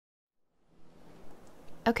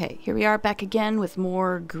Okay, here we are back again with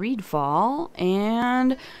more GreedFall,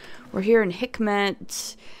 and we're here in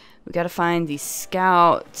Hikmet. We gotta find these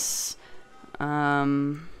scouts.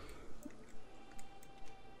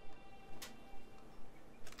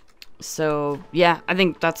 So, yeah, I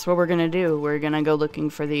think that's what we're gonna do. We're gonna go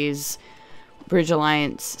looking for these Bridge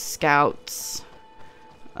Alliance scouts.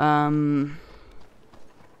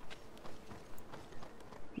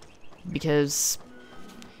 Because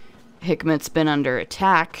Hikmet's been under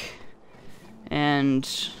attack,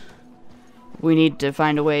 and we need to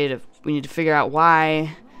find a way to, we need to figure out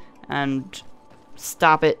why and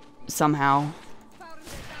stop it somehow.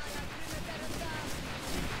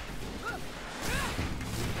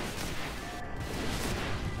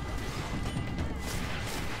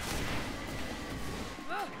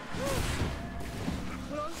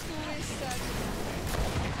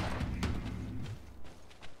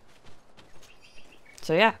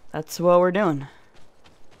 So yeah, that's what we're doing.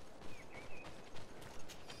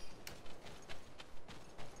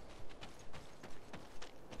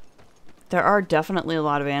 There are definitely a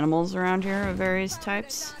lot of animals around here of various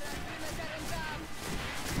types.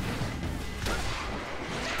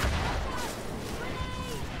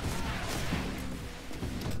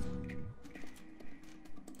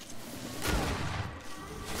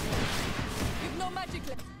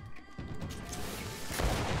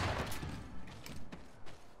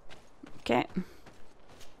 Okay.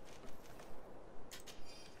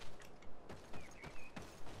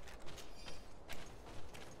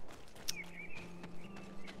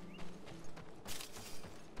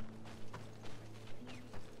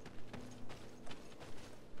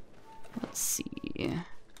 Let's see.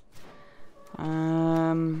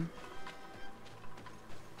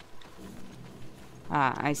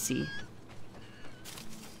 I see.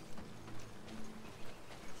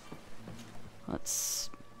 Let's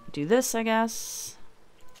do this, I guess.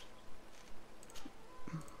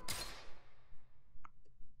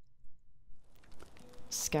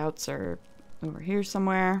 Scouts are over here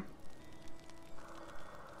somewhere.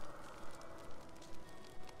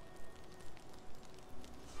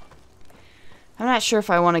 I'm not sure if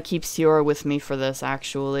I want to keep Siora with me for this,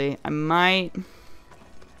 actually. I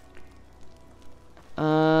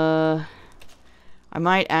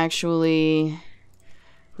might actually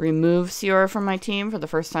remove Siora from my team for the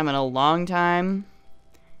first time in a long time.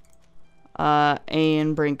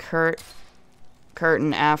 And bring Kurt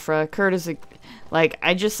and Afra. Kurt is like,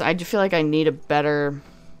 I just feel like I need a better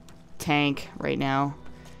tank right now.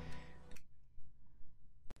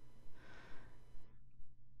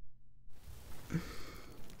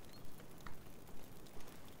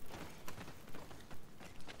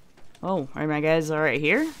 Oh, are my guys all right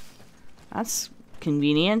here? That's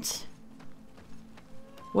convenient.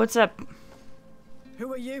 What's up?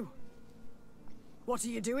 Who are you? What are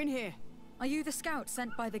you doing here? Are you the scout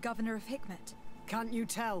sent by the governor of Hikmet? Can't you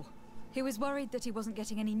tell? He was worried that he wasn't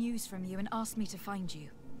getting any news from you and asked me to find you.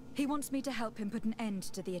 He wants me to help him put an end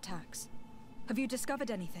to the attacks. Have you discovered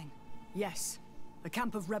anything? Yes. A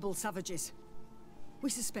camp of rebel savages. We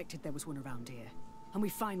suspected there was one around here, and we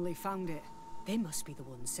finally found it. They must be the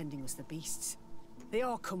ones sending us the beasts. They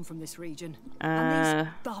all come from this region, and these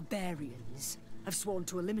barbarians have sworn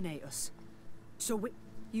to eliminate us. So we...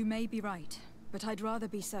 You may be right, but I'd rather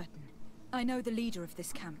be certain. I know the leader of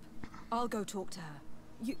this camp. I'll go talk to her.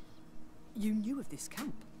 You knew of this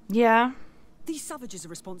camp? Yeah. These savages are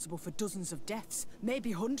responsible for dozens of deaths,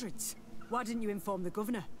 maybe hundreds. Why didn't you inform the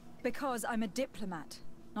governor? Because I'm a diplomat,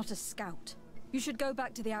 not a scout. You should go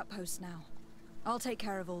back to the outpost now. I'll take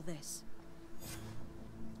care of all this.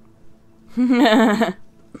 Yeah.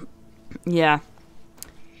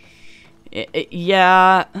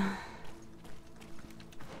 Yeah.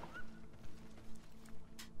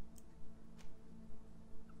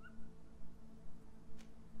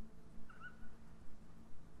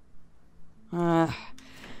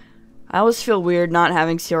 I always feel weird not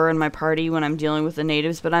having Siora in my party when I'm dealing with the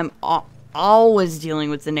natives, but I'm always dealing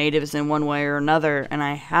with the natives in one way or another, and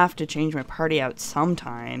I have to change my party out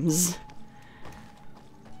sometimes.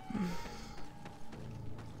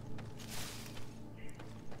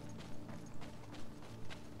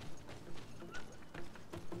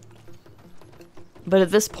 But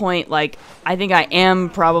at this point, like, I think I am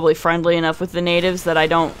probably friendly enough with the natives that I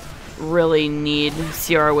don't really need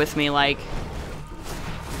Siora with me, like...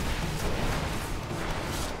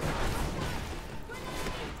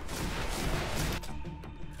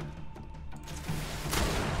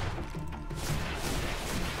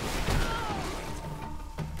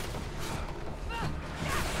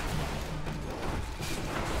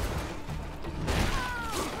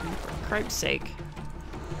 For cripe's sake.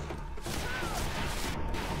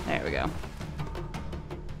 There we go.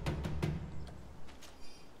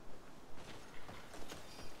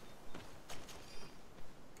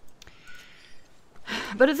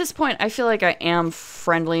 But at this point, I feel like I am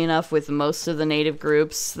friendly enough with most of the native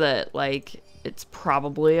groups that, like, it's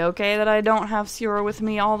probably okay that I don't have Sierra with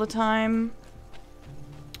me all the time.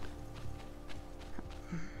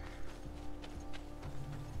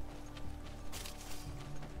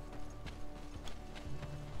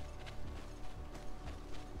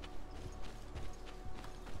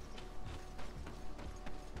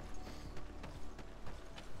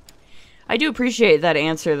 I do appreciate that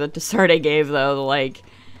answer that Desarte gave, though, like,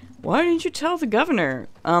 why didn't you tell the governor?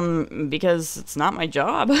 Because it's not my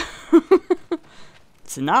job.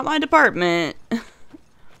 It's not my department.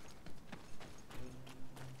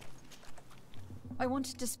 I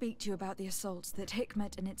wanted to speak to you about the assaults that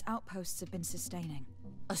Hikmet and its outposts have been sustaining.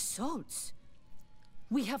 Assaults?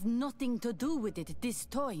 We have nothing to do with it this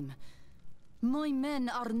time. My men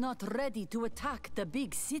are not ready to attack the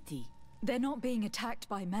big city. They're not being attacked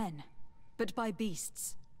by men, but by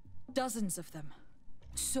beasts. Dozens of them.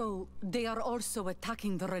 So, they are also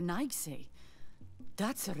attacking the Renaigse?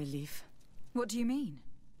 That's a relief. What do you mean?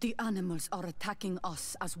 The animals are attacking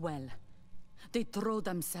us as well. They throw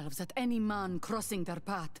themselves at any man crossing their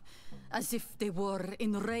path, as if they were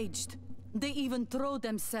enraged. They even throw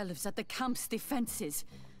themselves at the camp's defenses.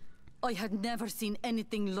 I had never seen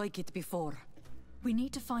anything like it before. We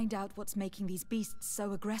need to find out what's making these beasts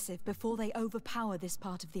so aggressive before they overpower this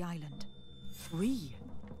part of the island. We?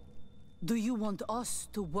 Do you want us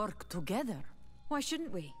to work together? Why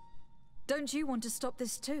shouldn't we? Don't you want to stop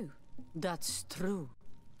this too? That's true.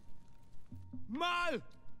 Mal!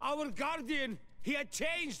 Our guardian! He had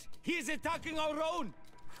changed! He is attacking our own!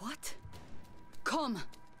 What? Come!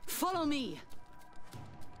 Follow me!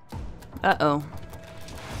 Uh-oh.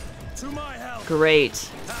 To my help!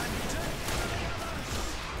 Great.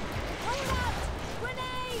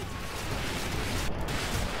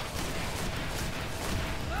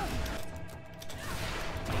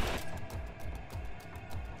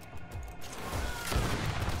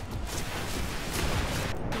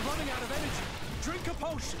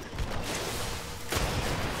 Potion.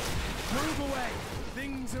 Move away.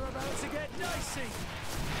 Things are about to get dicey.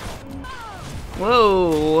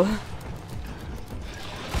 Whoa. They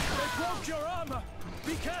broke your armor.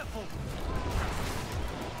 Be careful.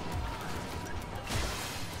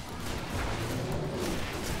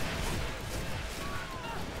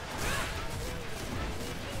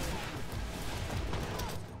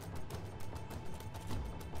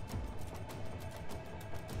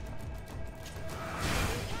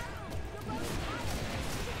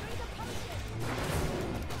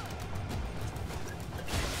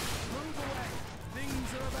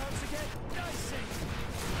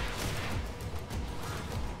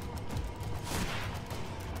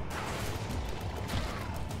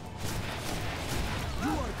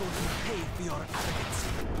 For your arrogance,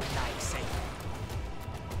 I say.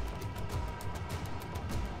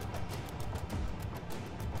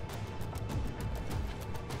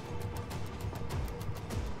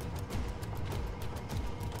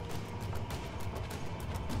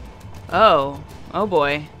 Oh. Oh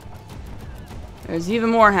boy. There's even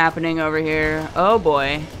more happening over here. Oh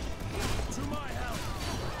boy. To my help,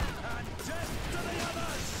 and death to the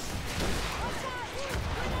others!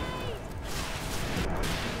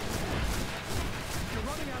 You're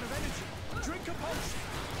running out of energy. Drink a potion.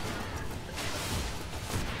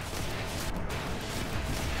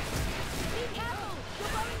 Be careful!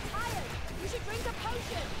 You're growing tired! You should drink a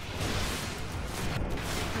potion!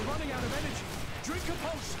 You're running out of energy. Drink a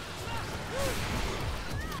potion.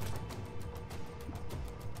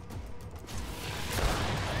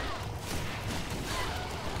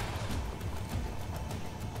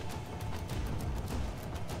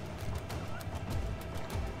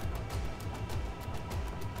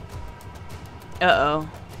 Uh-oh.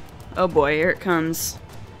 Oh boy, here it comes.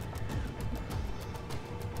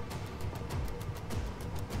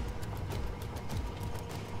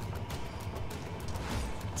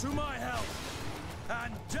 To my help,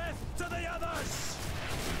 and death to the others!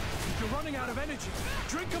 You're running out of energy.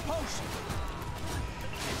 Drink a potion.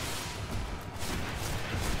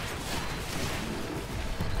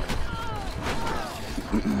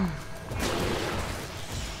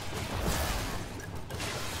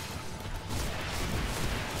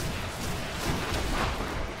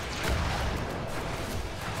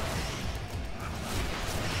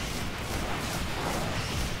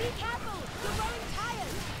 Be careful! You're growing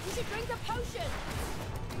tired! You should drink a potion!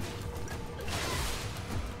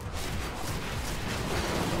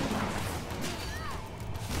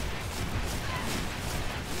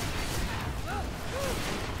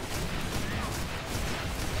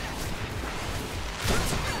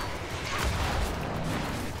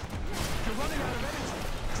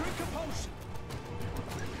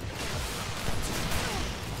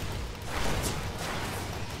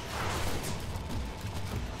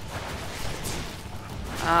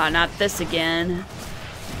 Ah, not this again.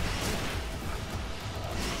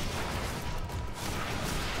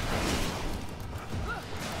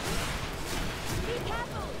 Be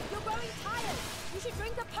careful! You're growing tired! You should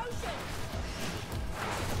drink a potion!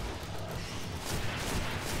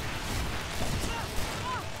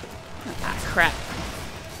 Ah, crap.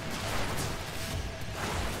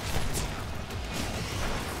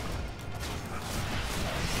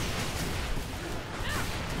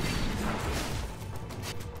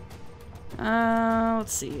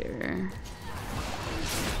 Let's see here.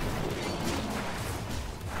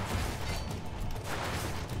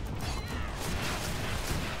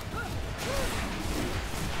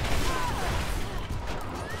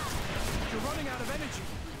 You're running out of energy.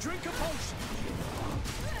 Drink a potion.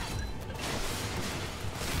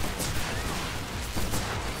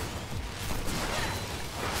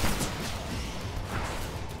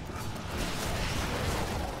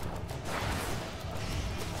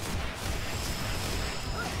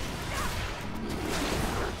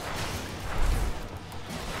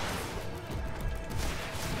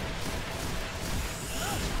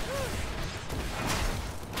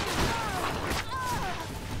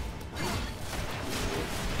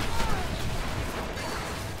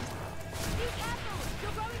 Be careful!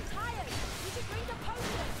 You're growing tired! You should drink a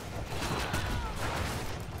potion!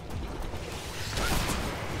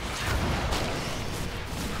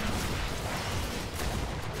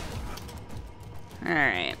 All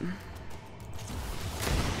right. I'm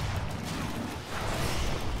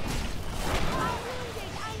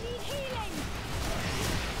wounded! I need healing!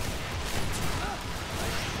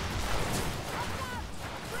 Watch out!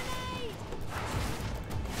 Grenade!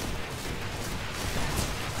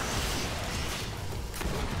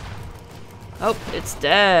 Oh, it's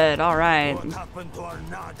dead. All right. What happened to our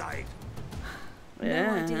Nardite? Yeah.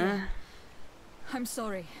 No idea. I'm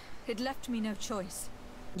sorry. It left me no choice.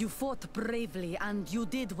 You fought bravely and you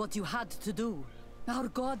did what you had to do. Our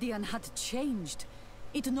guardian had changed.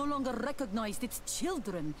 It no longer recognized its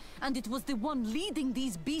children, and it was the one leading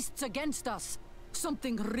these beasts against us.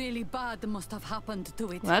 Something really bad must have happened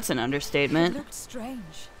to it. Well, that's an It understatement. looked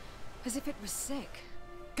strange. As if it was sick.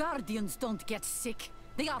 Guardians don't get sick.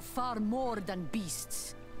 They are far more than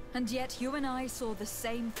beasts. And yet you and I saw the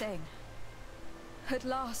same thing. At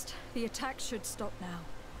last, the attack should stop now.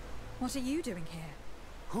 What are you doing here?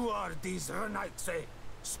 Who are these Renites?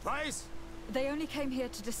 Spies? They only came here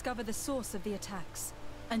to discover the source of the attacks.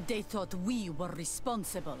 And they thought we were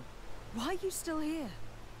responsible. Why are you still here?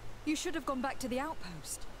 You should have gone back to the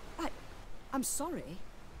outpost. I'm sorry.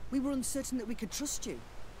 We were uncertain that we could trust you.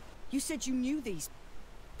 You said you knew these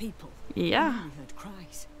people. Yeah. And then we heard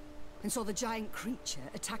cries and saw the giant creature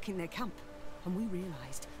attacking their camp. And we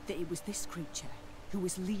realized that it was this creature who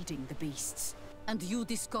was leading the beasts. And you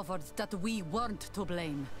discovered that we weren't to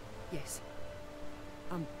blame. Yes.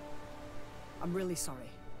 I'm really sorry.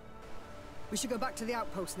 We should go back to the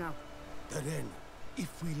outpost now. Then,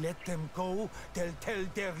 if we let them go, they'll tell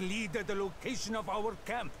their leader the location of our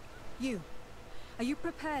camp. Are you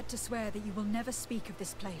prepared to swear that you will never speak of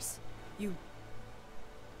this place? You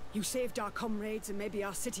saved our comrades and maybe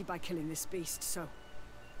our city by killing this beast, so...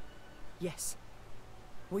 Yes.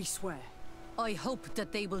 We swear. I hope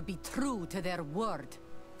that they will be true to their word.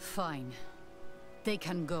 Fine. They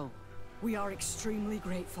can go. We are extremely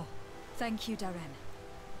grateful. Thank you, Darren.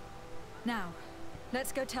 Now,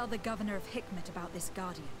 let's go tell the governor of Hikmet about this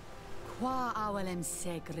guardian. Qua awalem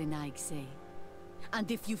segrenaigse.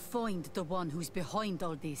 And if you find the one who's behind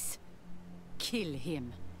all this, kill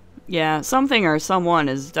him. Yeah, something or someone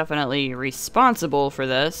is definitely responsible for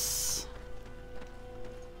this.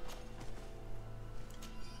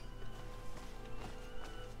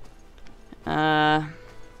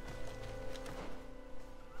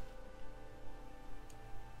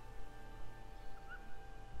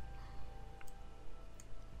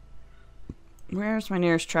 Where's my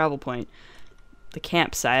nearest travel point? The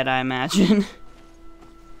campsite, I imagine.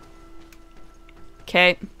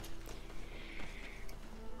 Okay.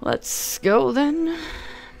 Let's go then.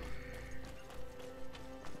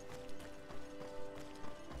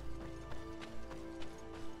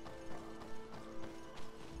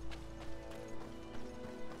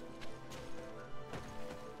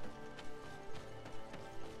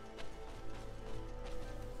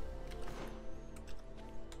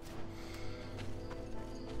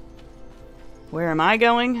 Where am I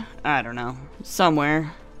going? I don't know.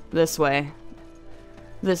 Somewhere. This way.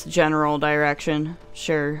 This general direction.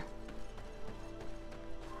 Sure.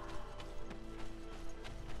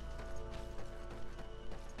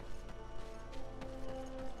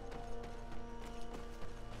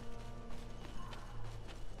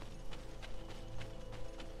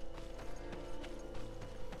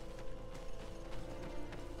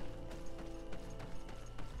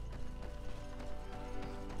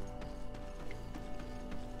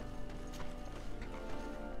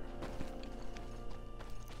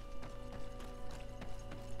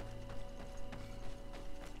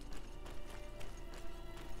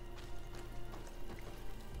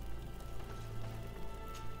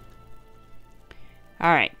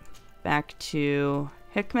 Alright. Back to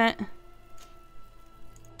Hikmet.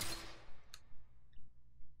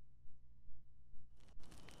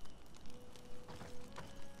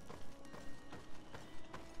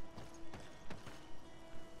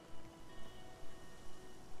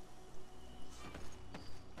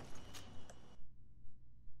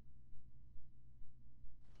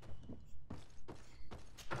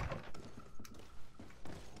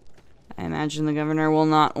 I imagine the governor will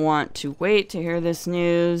not want to wait to hear this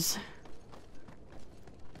news.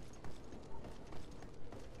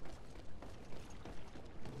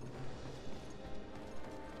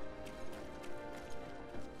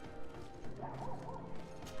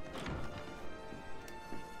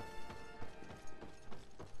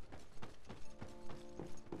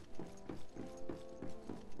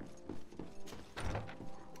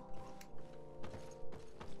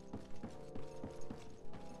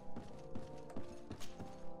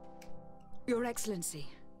 Your Excellency,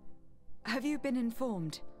 have you been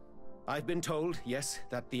informed? I've been told, yes,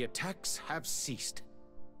 that the attacks have ceased.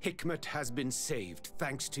 Hikmet has been saved,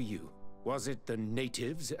 thanks to you. Was it the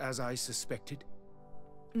natives, as I suspected?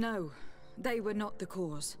 No, they were not the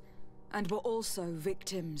cause, and were also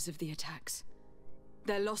victims of the attacks.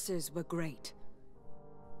 Their losses were great.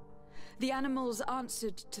 The animals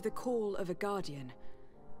answered to the call of a guardian,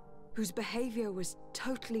 whose behavior was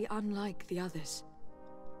totally unlike the others.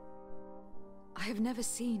 I have never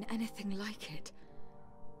seen anything like it.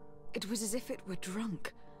 It was as if it were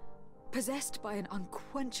drunk, possessed by an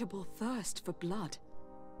unquenchable thirst for blood.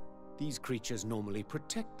 These creatures normally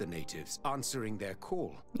protect the natives, answering their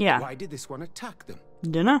call. Yeah. Why did this one attack them?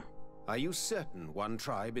 Dunno. Are you certain one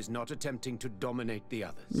tribe is not attempting to dominate the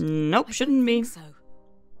others? Nope, shouldn't be. So,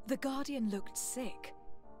 the Guardian looked sick.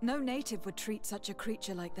 No native would treat such a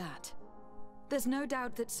creature like that. There's no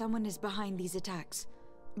doubt that someone is behind these attacks,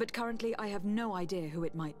 but currently I have no idea who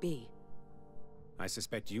it might be. I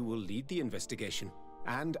suspect you will lead the investigation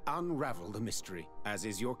and unravel the mystery, as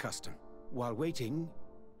is your custom. While waiting,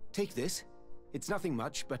 take this. It's nothing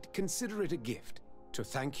much, but consider it a gift to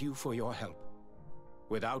thank you for your help.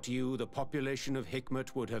 Without you, the population of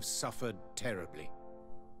Hikmet would have suffered terribly.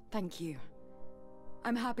 Thank you.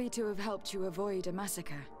 I'm happy to have helped you avoid a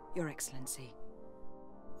massacre, Your Excellency.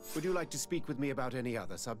 Would you like to speak with me about any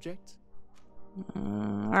other subjects?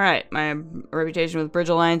 Alright, my reputation with Bridge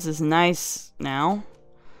Alliance is nice now.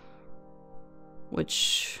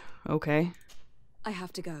 Which, okay. I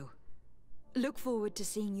have to go. Look forward to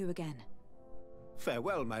seeing you again.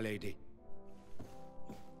 Farewell, my lady.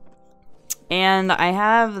 And I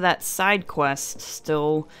have that side quest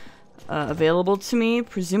still available to me.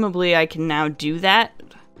 Presumably I can now do that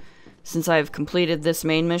since I've completed this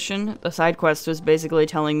main mission. The side quest was basically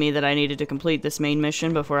telling me that I needed to complete this main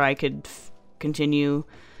mission before I could continue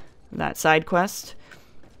that side quest.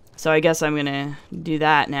 So I guess I'm gonna do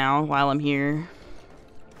that now while I'm here.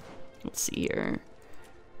 Let's see here.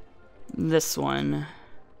 This one.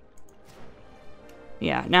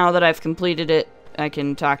 Yeah, now that I've completed it, I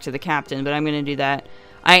can talk to the captain, but I'm gonna do that.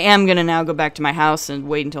 I am gonna now go back to my house and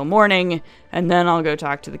wait until morning, and then I'll go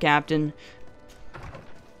talk to the captain.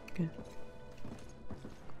 Okay.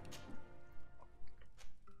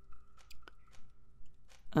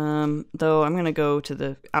 Though I'm gonna go to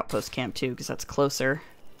the outpost camp too, because that's closer.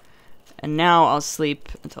 And now I'll sleep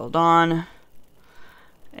until dawn.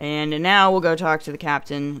 And now we'll go talk to the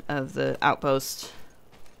captain of the outpost.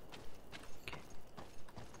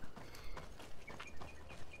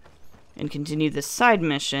 And continue this side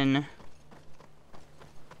mission.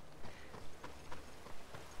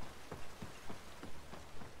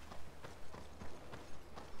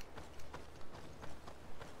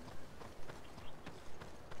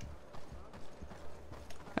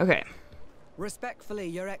 Okay. Respectfully,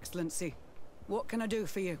 Your Excellency. What can I do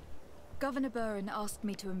for you? Governor Burren asked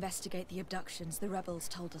me to investigate the abductions the rebels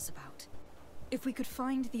told us about. If we could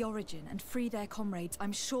find the origin and free their comrades,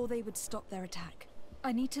 I'm sure they would stop their attack.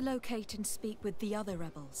 I need to locate and speak with the other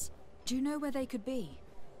rebels. Do you know where they could be?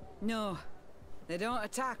 No, they don't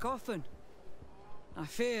attack often. I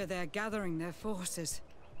fear they're gathering their forces.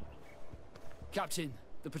 Captain,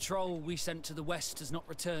 the patrol we sent to the west has not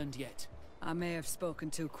returned yet. I may have spoken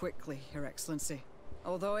too quickly, Your Excellency.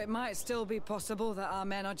 Although it might still be possible that our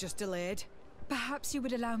men are just delayed. Perhaps you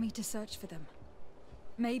would allow me to search for them.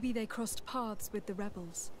 Maybe they crossed paths with the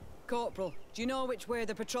rebels. Corporal, do you know which way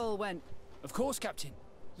the patrol went? Of course, Captain.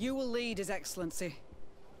 You will lead, His Excellency.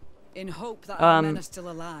 In hope that our men are still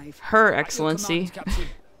alive. Her At Excellency. your command, Captain.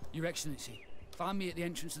 Your Excellency. Find me at the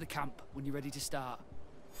entrance of the camp when you're ready to start.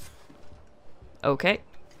 Okay.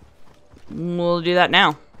 We'll do that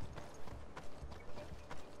now.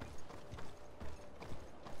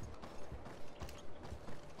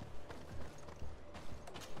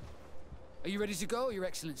 you ready to go, Your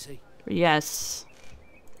Excellency? Yes.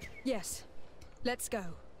 Yes. Let's go.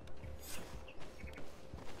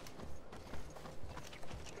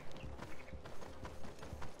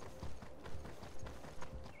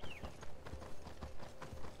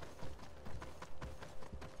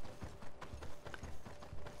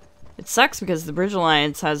 It sucks because the Bridge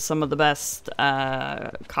Alliance has some of the best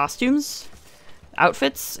costumes,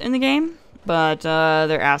 outfits in the game, but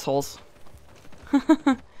they're assholes.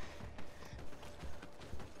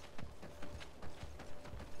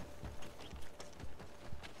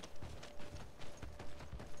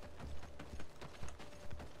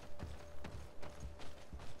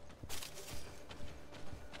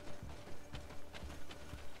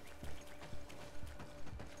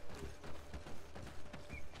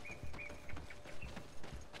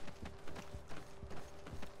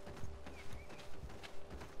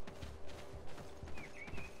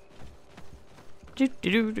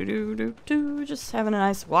 Just having a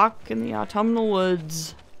nice walk in the autumnal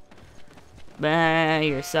woods by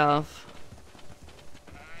yourself.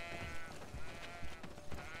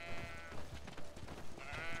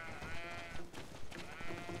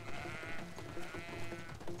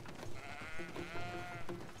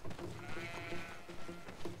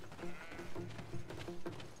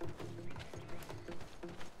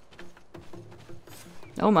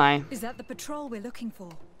 Oh my. Is that the patrol we're looking for?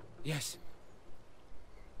 Yes.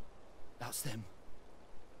 That's them.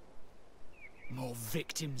 More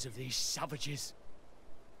victims of these savages.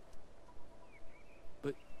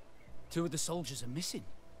 But 2 of the soldiers are missing.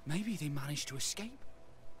 Maybe they managed to escape.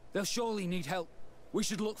 They'll surely need help. We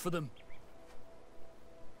should look for them.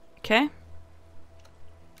 Okay.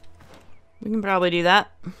 We can probably do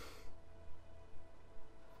that.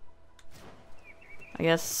 I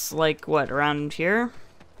guess, like, what, around here?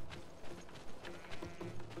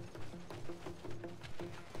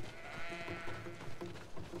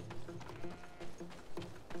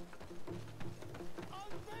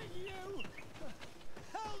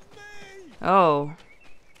 Oh.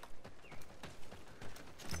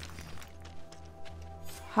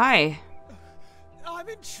 Hi. I'm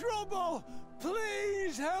in trouble.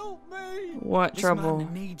 Please help me. What trouble? This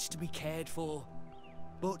man needs to be cared for.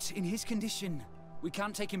 But in his condition, we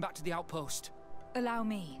can't take him back to the outpost. Allow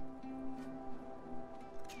me.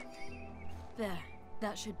 There.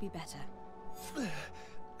 That should be better.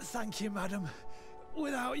 Thank you, madam.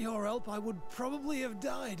 Without your help, I would probably have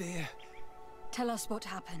died here. Tell us what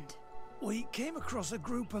happened. We came across a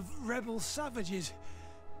group of rebel savages.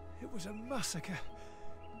 It was a massacre.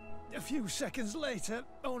 A few seconds later,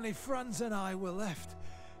 only Franz and I were left.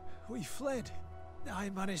 We fled.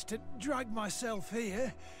 I managed to drag myself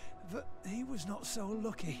here, but he was not so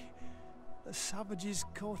lucky. The savages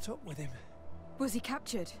caught up with him. Was he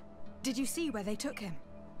captured? Did you see where they took him?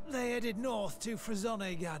 They headed north to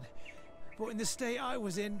Froda, but in the state I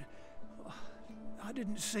was in, I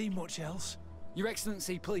didn't see much else. Your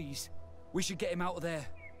Excellency, please. We should get him out of there.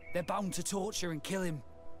 They're bound to torture and kill him.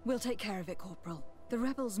 We'll take care of it, Corporal. The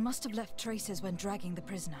rebels must have left traces when dragging the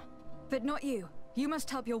prisoner. But not you. You must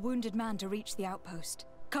help your wounded man to reach the outpost.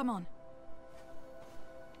 Come on.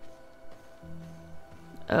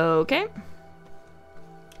 Okay.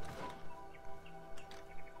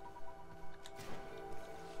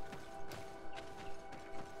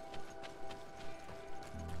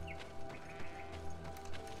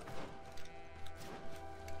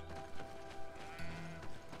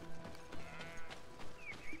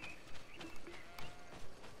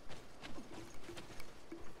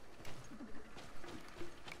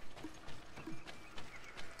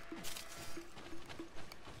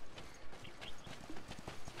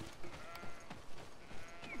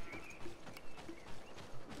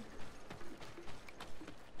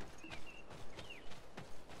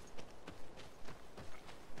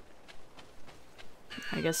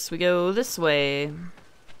 I guess we go this way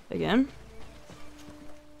again.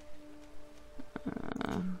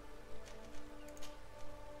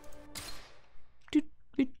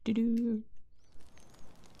 Doo.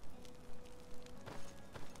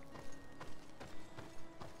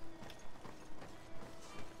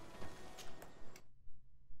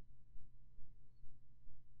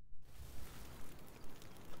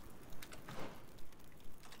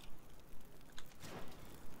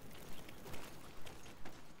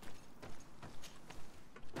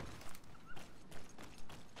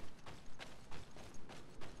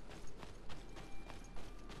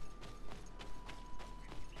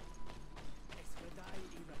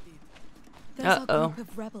 There's a Uh-oh. group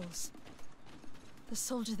of rebels. The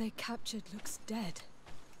soldier they captured looks dead.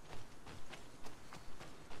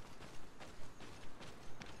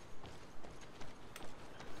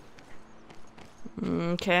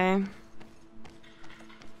 Okay.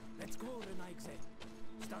 Let's go, Renaigse.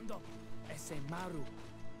 Stand up. Esse maru.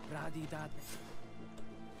 Radi dad.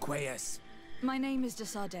 Quayes. My name is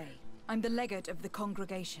Desade. I'm the legate of the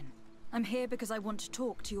congregation. I'm here because I want to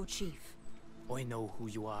talk to your chief. I know who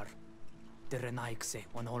you are. The Renaigse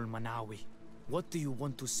on Ol Manawi. What do you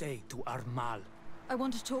want to say to Armal? I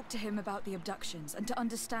want to talk to him about the abductions and to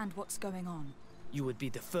understand what's going on. You would be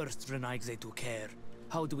the first Renaigse to care.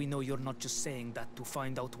 How do we know you're not just saying that to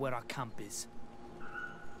find out where our camp is?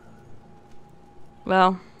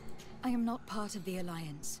 Well, I am not part of the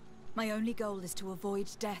Alliance. My only goal is to avoid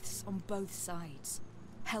deaths on both sides.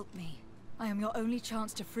 Help me. I am your only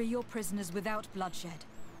chance to free your prisoners without bloodshed.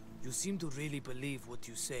 You seem to really believe what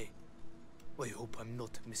you say. I hope I'm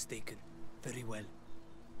not mistaken. Very well.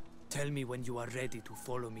 Tell me when you are ready to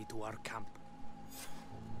follow me to our camp.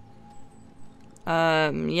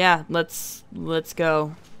 yeah, let's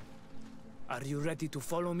go. Are you ready to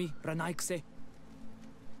follow me, Renaigse?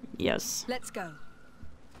 Yes. Let's go.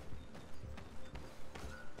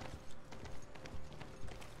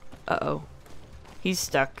 Uh-oh. He's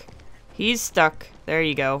stuck. He's stuck. There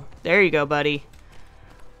you go. There you go, buddy.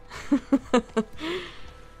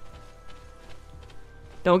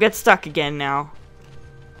 Don't get stuck again now.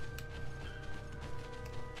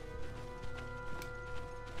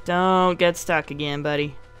 Don't get stuck again,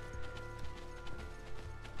 buddy.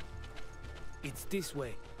 It's this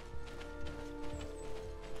way.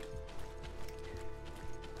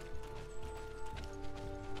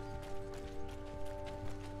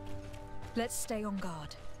 Let's stay on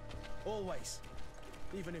guard. Always.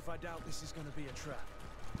 Even if I doubt this is going to be a trap.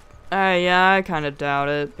 Yeah, I kind of doubt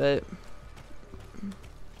it, but...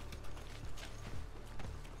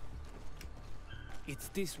 It's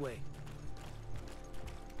this way.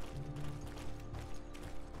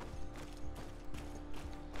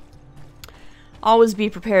 Always be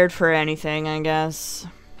prepared for anything, I guess.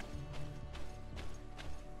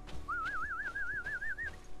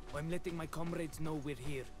 I'm letting my comrades know we're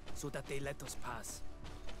here, so that they let us pass.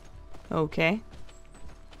 Okay.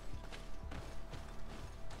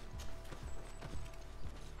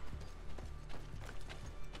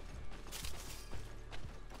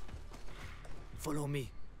 Follow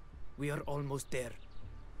me. We are almost there.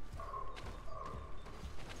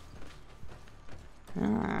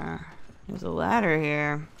 Ah, there's a ladder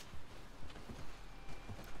here.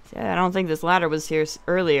 See, I don't think this ladder was here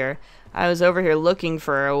earlier. I was over here looking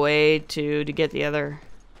for a way to get the other.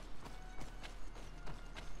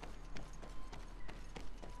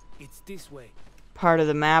 It's this way. Part of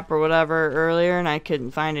the map or whatever earlier, and I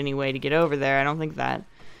couldn't find any way to get over there. I don't think that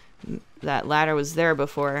ladder was there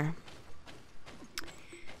before.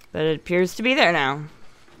 But it appears to be there now.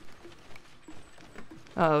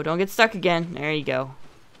 Oh, don't get stuck again. There you go.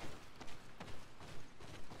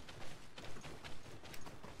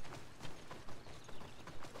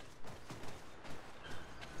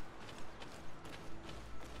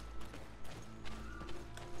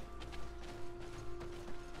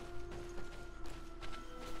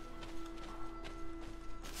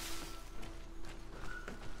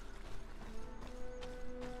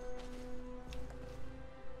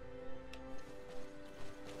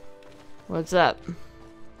 What's up?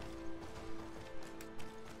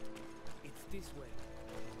 It's this way.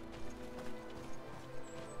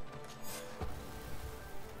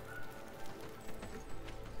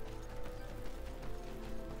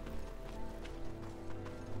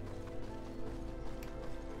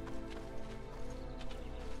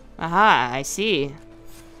 Aha, I see.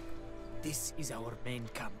 This is our main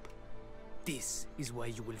camp. This is where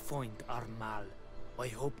you will find Armal. I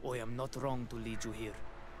hope I am not wrong to lead you here,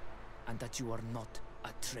 and that you are not a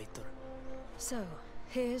traitor. So,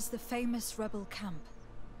 here's the famous rebel camp.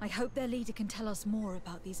 I hope their leader can tell us more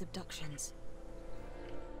about these abductions.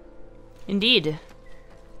 Indeed.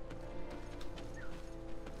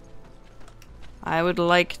 I would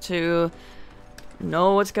like to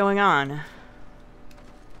know what's going on.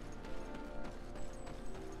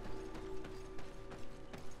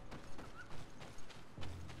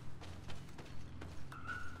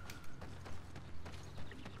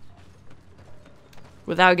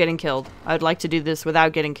 Without getting killed. I'd like to do this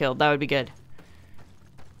without getting killed. That would be good.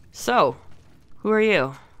 So, who are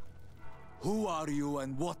you? Who are you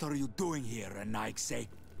and what are you doing here, Renaigse?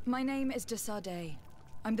 My name is Desade.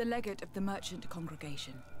 I'm the legate of the merchant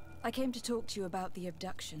congregation. I came to talk to you about the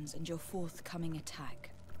abductions and your forthcoming attack.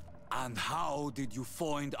 And how did you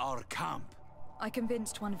find our camp? I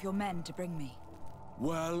convinced one of your men to bring me.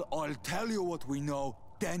 Well, I'll tell you what we know,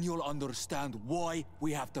 then you'll understand why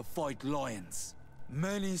we have to fight lions.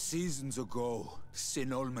 Many seasons ago,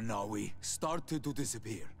 Sinol Manawi started to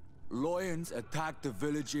disappear. Lions attacked the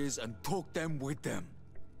villages and took them with them.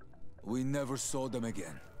 We never saw them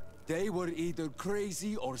again. They were either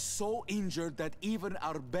crazy or so injured that even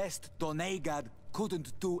our best Donegad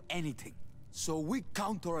couldn't do anything. So we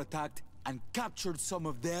counterattacked and captured some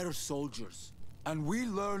of their soldiers. And we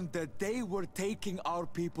learned that they were taking our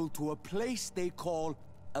people to a place they call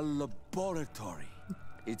a laboratory.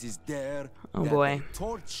 It is there that they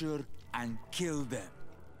torture and kill them.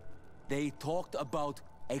 They talked about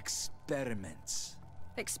experiments.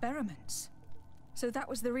 Experiments? So that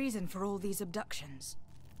was the reason for all these abductions.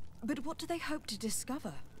 But what do they hope to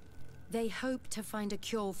discover? They hope to find a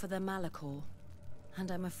cure for the Malachor.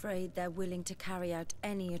 And I'm afraid they're willing to carry out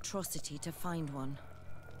any atrocity to find one.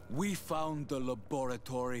 We found the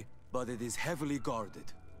laboratory, but it is heavily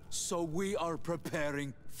guarded. So we are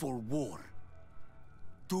preparing for war.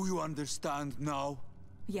 Do you understand now?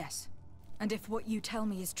 Yes. And if what you tell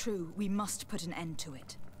me is true, we must put an end to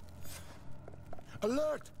it.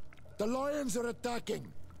 Alert! The lions are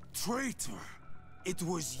attacking! Traitor! It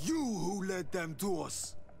was you who led them to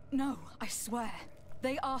us! No, I swear.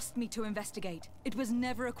 They asked me to investigate. It was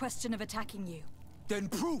never a question of attacking you. Then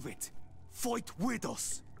prove it! Fight with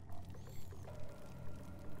us!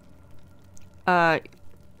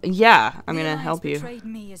 Yeah, I'm gonna help you. The Alliance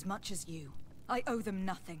betrayed me as much as you. I owe them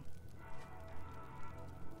nothing.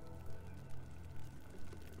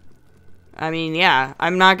 I mean, yeah,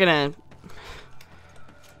 I'm not gonna...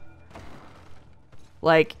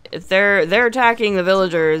 Like, if they're attacking the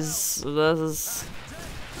villagers, this is...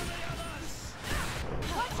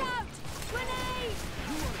 Watch out! Grenade!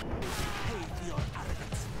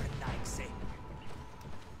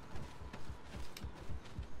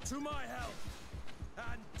 To my help!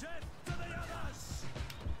 And death to the others!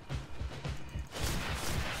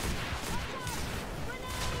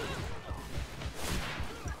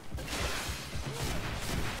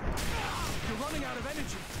 You're running out of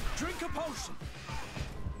energy. Drink a potion.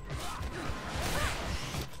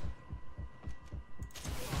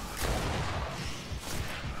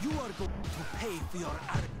 You are going to pay for your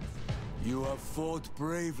arrogance. You have fought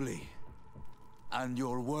bravely. And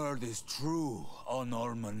your word is true,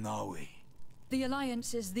 Honor Manawi. The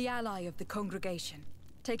Alliance is the ally of the congregation.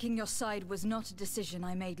 Taking your side was not a decision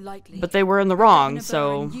I made lightly. But they were in the wrong, Governor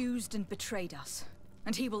so... Baron used and betrayed us.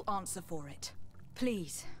 And he will answer for it.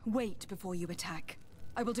 Please, wait before you attack.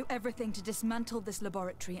 I will do everything to dismantle this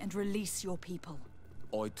laboratory and release your people.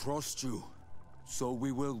 I trust you. So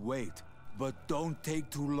we will wait. But don't take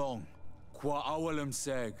too long. Qua awalem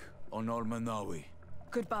seg, Honor Manawi.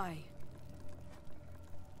 Goodbye.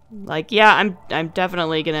 Like, yeah, I'm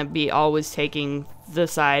definitely gonna be always taking the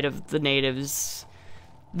side of the natives.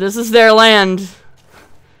 This is their land.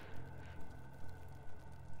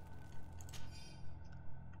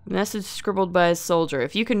 Message scribbled by a soldier.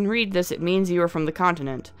 If you can read this, it means you are from the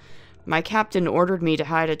continent. My captain ordered me to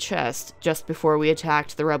hide a chest just before we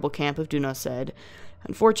attacked the rebel camp of Dunosed.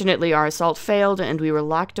 Unfortunately, our assault failed, and we were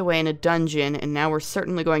locked away in a dungeon, and now we're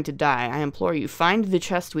certainly going to die. I implore you, find the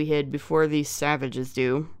chest we hid before these savages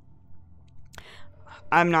do.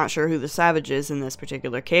 I'm not sure who the savage is in this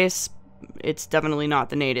particular case. It's definitely not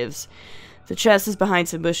the natives. The chest is behind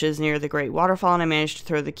some bushes near the great waterfall, and I managed to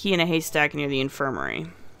throw the key in a haystack near the infirmary.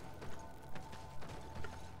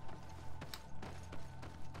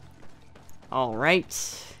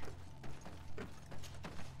 Alright.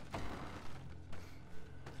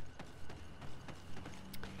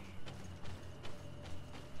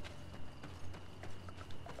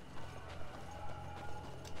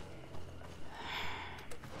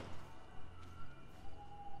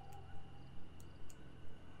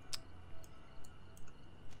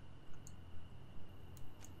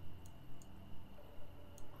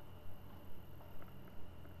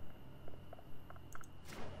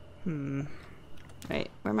 Wait,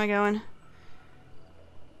 where am I going?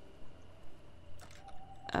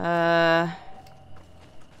 I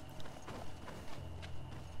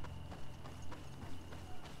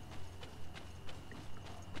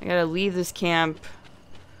gotta leave this camp.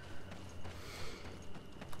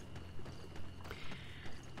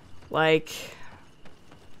 Like,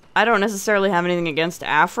 I don't necessarily have anything against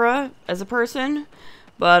Afra as a person,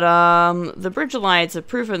 but the Bridge Alliance have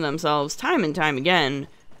proven themselves time and time again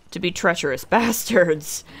to be treacherous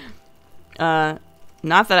bastards. Not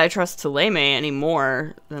that I trust Thélème any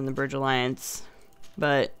more than the Bridge Alliance,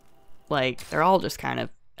 but, like, they're all just kind of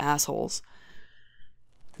assholes.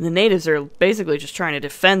 And the natives are basically just trying to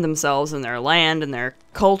defend themselves and their land and their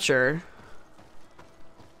culture.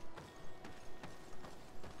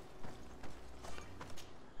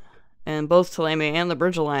 And and both Ptolemy and the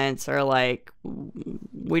Bridge Alliance are like,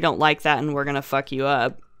 we don't like that and we're gonna fuck you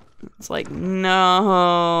up. It's like,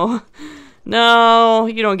 no. No,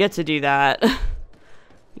 you don't get to do that.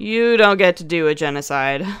 You don't get to do a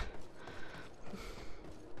genocide.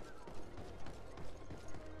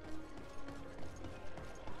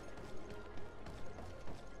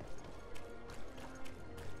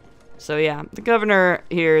 So yeah, the governor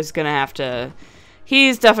here is gonna have to...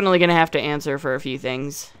 He's definitely gonna have to answer for a few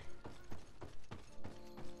things.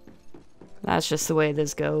 That's just the way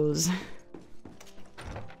this goes.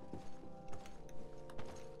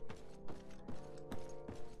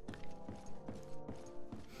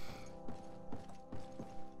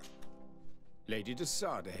 Lady de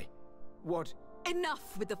Sardet, what...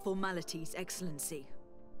 Enough with the formalities, Excellency.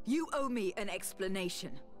 You owe me an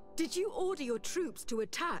explanation. Did you order your troops to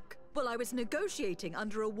attack while I was negotiating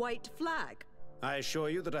under a white flag? I assure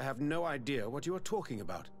you that I have no idea what you are talking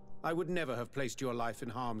about. I would never have placed your life in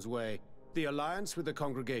harm's way. The alliance with the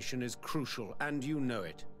congregation is crucial, and you know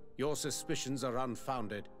it. Your suspicions are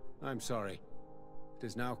unfounded. I'm sorry. It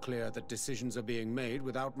is now clear that decisions are being made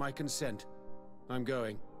without my consent. I'm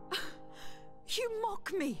going. You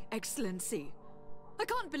mock me, Excellency. I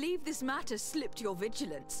can't believe this matter slipped your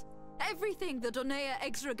vigilance. Everything the Donea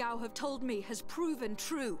Exregao have told me has proven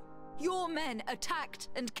true. Your men attacked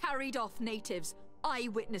and carried off natives. I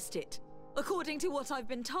witnessed it. According to what I've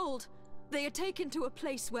been told, they are taken to a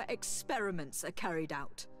place where experiments are carried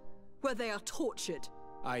out, where they are tortured.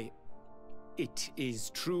 It is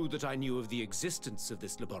true that I knew of the existence of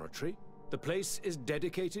this laboratory. The place is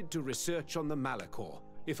dedicated to research on the Malachor.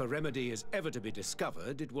 If a remedy is ever to be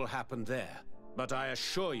discovered, it will happen there. But I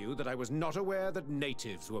assure you that I was not aware that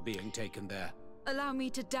natives were being taken there. Allow me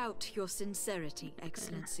to doubt your sincerity,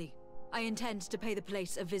 Excellency. I intend to pay the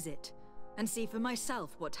place a visit and see for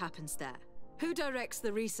myself what happens there. Who directs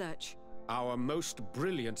the research? Our most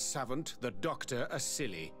brilliant savant, the Dr.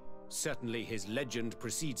 Asili. Certainly his legend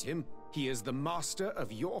precedes him. He is the master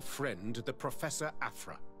of your friend, the Professor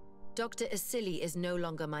Afra. Dr. Asili is no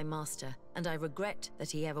longer my master, and I regret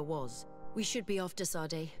that he ever was. We should be off to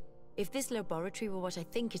Sardet. If this laboratory were what I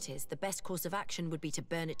think it is, the best course of action would be to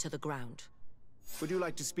burn it to the ground. Would you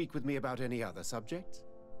like to speak with me about any other subjects?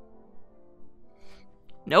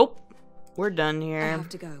 Nope. We're done here. I have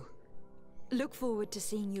to go. Look forward to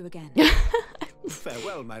seeing you again.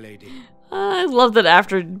 Farewell, my lady. I love that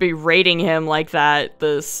after berating him like that,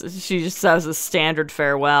 she just says a standard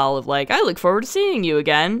farewell of like, I look forward to seeing you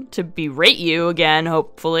again, to berate you again,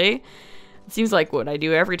 hopefully. It seems like what I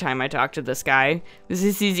do every time I talk to this guy.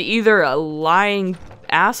 He's either a lying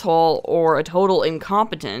asshole or a total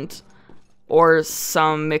incompetent, or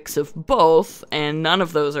some mix of both, and none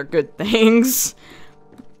of those are good things.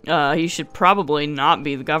 He should probably not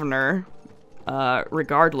be the governor,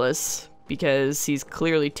 regardless, because he's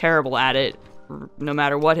clearly terrible at it, no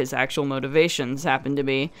matter what his actual motivations happen to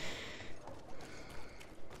be.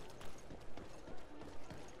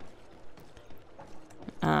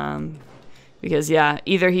 Because, yeah,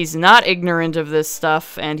 either he's not ignorant of this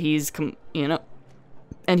stuff, and he's,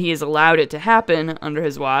 and he has allowed it to happen under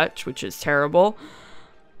his watch, which is terrible,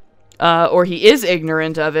 or he is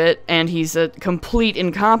ignorant of it, and he's a complete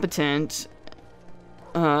incompetent,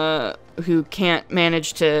 who can't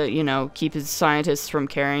manage to, keep his scientists from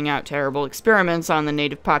carrying out terrible experiments on the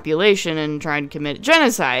native population and trying to commit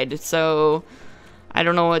genocide. So, I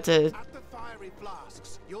don't know what to... At the fiery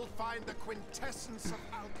flasks, you'll find the quintessence of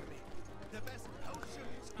alchemy. The best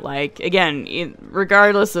potions... Like, again,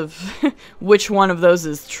 regardless of which one of those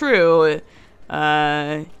is true,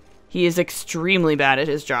 he is extremely bad at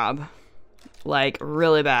his job. Like,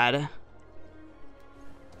 really bad.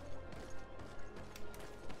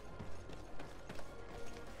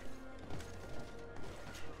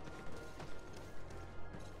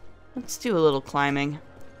 Let's do a little climbing.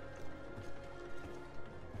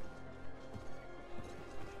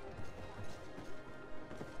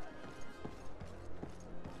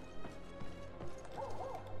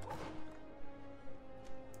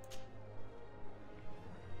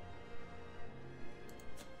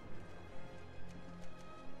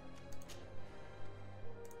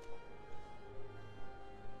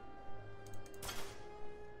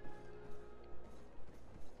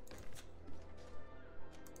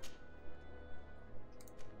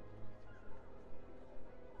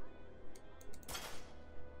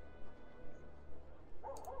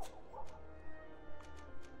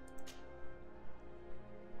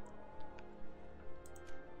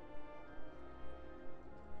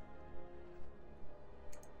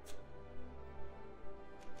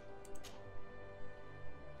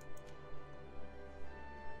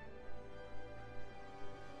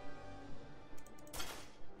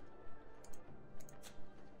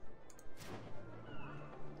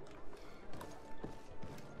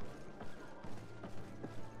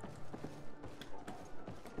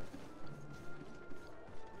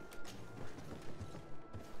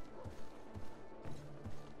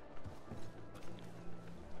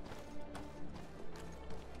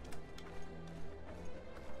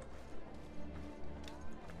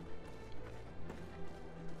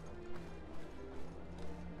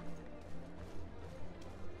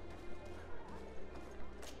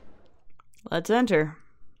 Let's enter.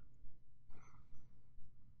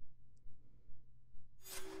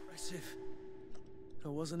 Impressive. I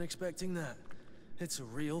wasn't expecting that. It's a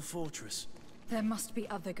real fortress. There must be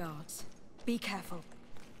other guards. Be careful.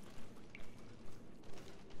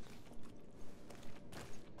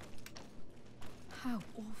 How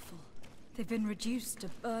awful. They've been reduced to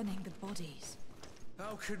burning the bodies.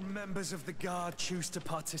 How could members of the Guard choose to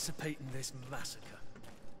participate in this massacre?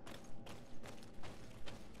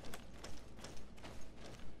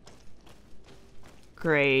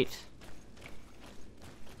 Great.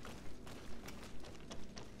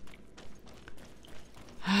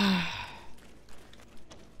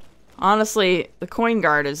 Honestly, the coin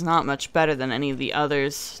guard is not much better than any of the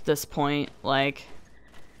others at this point. Like,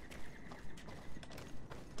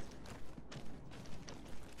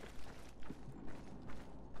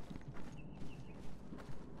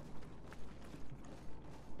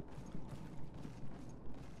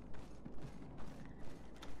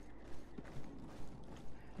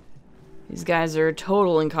 these guys are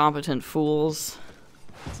total incompetent fools.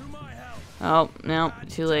 Oh, no,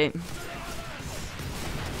 too late.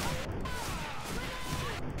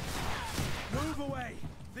 Move away!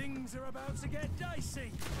 Things are about to get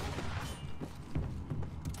dicey!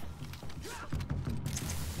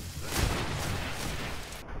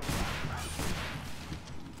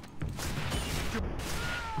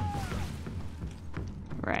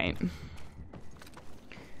 Right.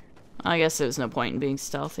 I guess there's no point in being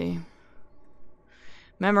stealthy.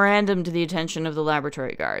 Memorandum to the attention of the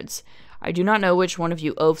laboratory guards. I do not know which one of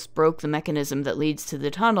you oafs broke the mechanism that leads to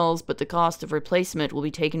the tunnels, but the cost of replacement will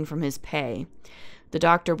be taken from his pay. The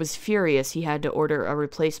doctor was furious he had to order a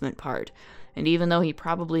replacement part, and even though he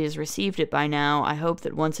probably has received it by now, I hope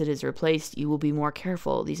that once it is replaced, you will be more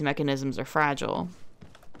careful. These mechanisms are fragile.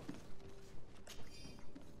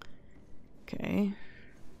 Okay.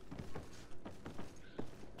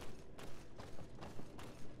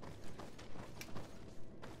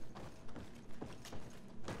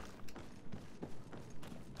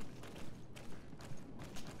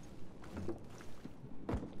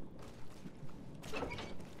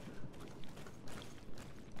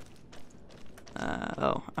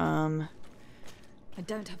 I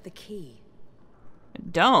don't have the key.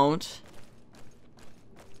 Don't?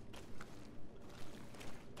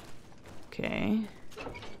 Okay.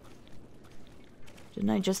 Didn't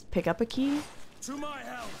I just pick up a key? To my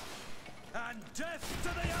help! And death to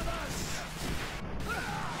the others!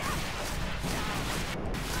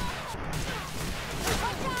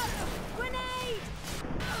 Watch out! Grenade!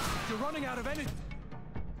 You're running out of energy.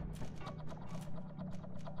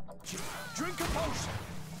 Drink a potion!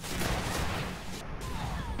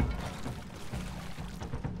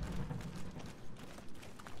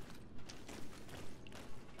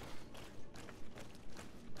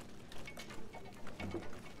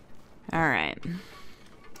 All right.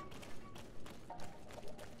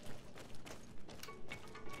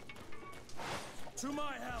 To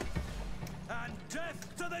my help! And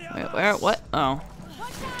death to the others! Wait, where? What? Oh.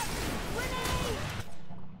 Watch out! Grenade!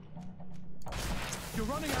 You're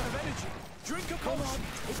running out of energy. Drink a potion.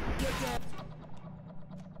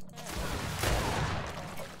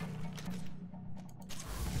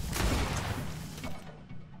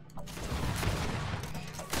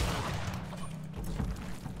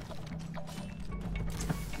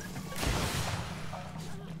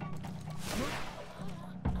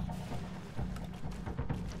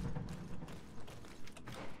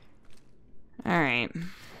 All right.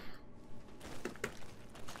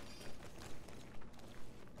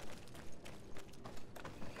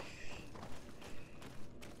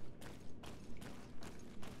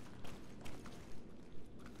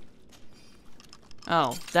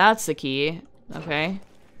 Oh, that's the key. Okay.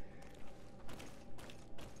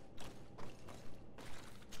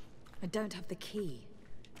 I don't have the key.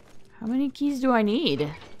 How many keys do I need?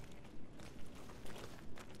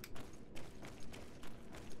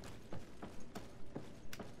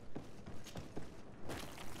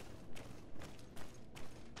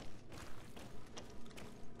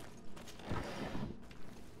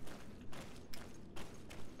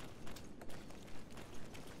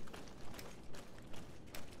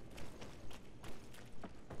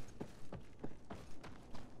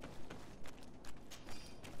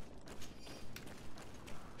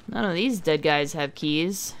 None of these dead guys have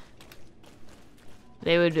keys.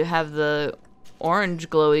 They would have the orange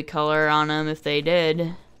glowy color on them if they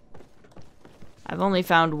did. I've only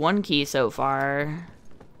found one key so far.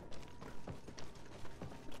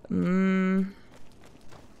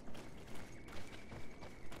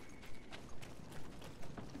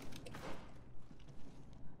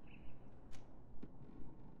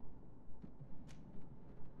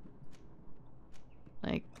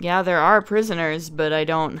 Yeah, there are prisoners, but I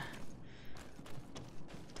don't...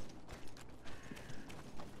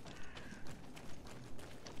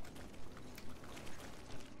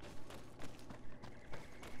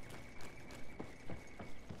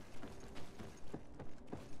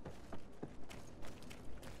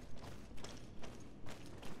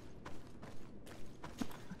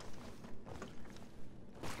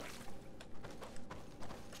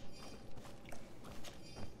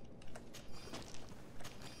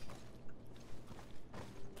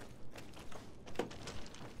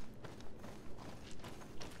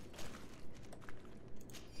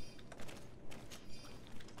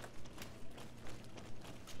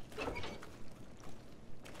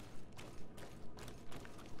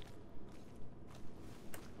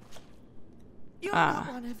 You're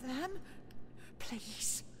not one of them.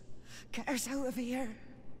 Please, get us out of here.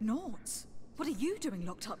 Noughts, what are you doing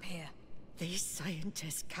locked up here? These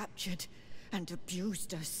scientists captured and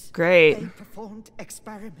abused us. Great. They performed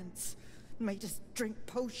experiments, made us drink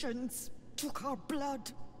potions, took our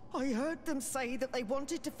blood. I heard them say that they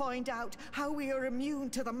wanted to find out how we are immune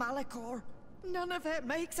to the Malachor. None of it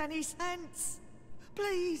makes any sense.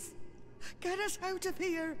 Please, get us out of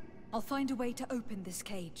here. I'll find a way to open this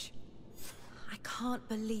cage. I can't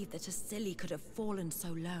believe that a silly could have fallen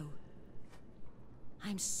so low.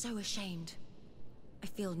 I'm so ashamed. I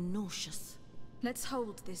feel nauseous. Let's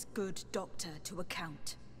hold this good doctor to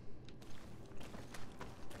account.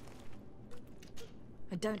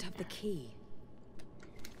 I don't have the key.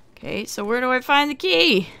 Okay, so where do I find the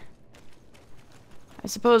key? I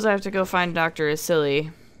suppose I have to go find Dr.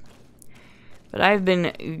 Asili. But I've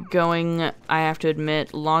been going, I have to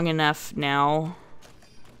admit, long enough now.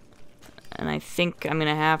 And I think I'm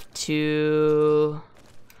gonna have to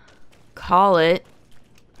call it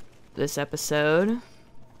this episode.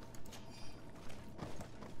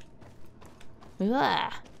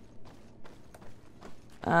 Ugh.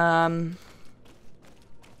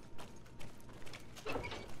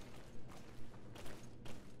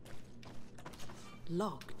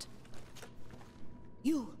 Locked.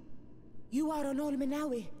 You are on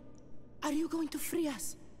Olmenawi. Are you going to free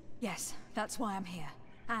us? Yes, that's why I'm here.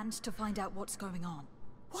 And to find out what's going on.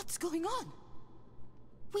 What's going on?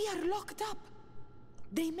 We are locked up.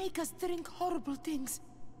 They make us drink horrible things.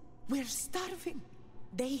 We're starving.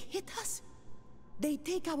 They hit us. They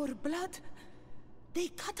take our blood. They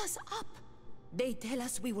cut us up. They tell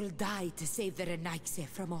us we will die to save the Renaigse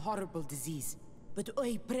from a horrible disease. But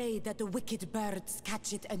I pray that the wicked birds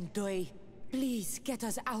catch it and die. Please get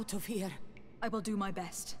us out of here. I will do my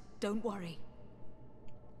best. Don't worry.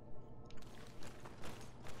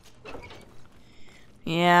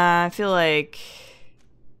 Yeah, I feel like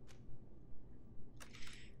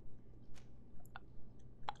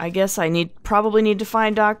I guess I probably need to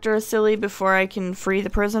find Dr. Asili before I can free the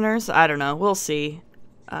prisoners. I don't know. We'll see.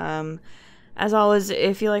 As always,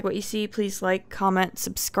 if you like what you see, please like, comment,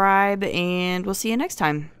 subscribe, and we'll see you next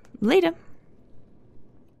time. Later.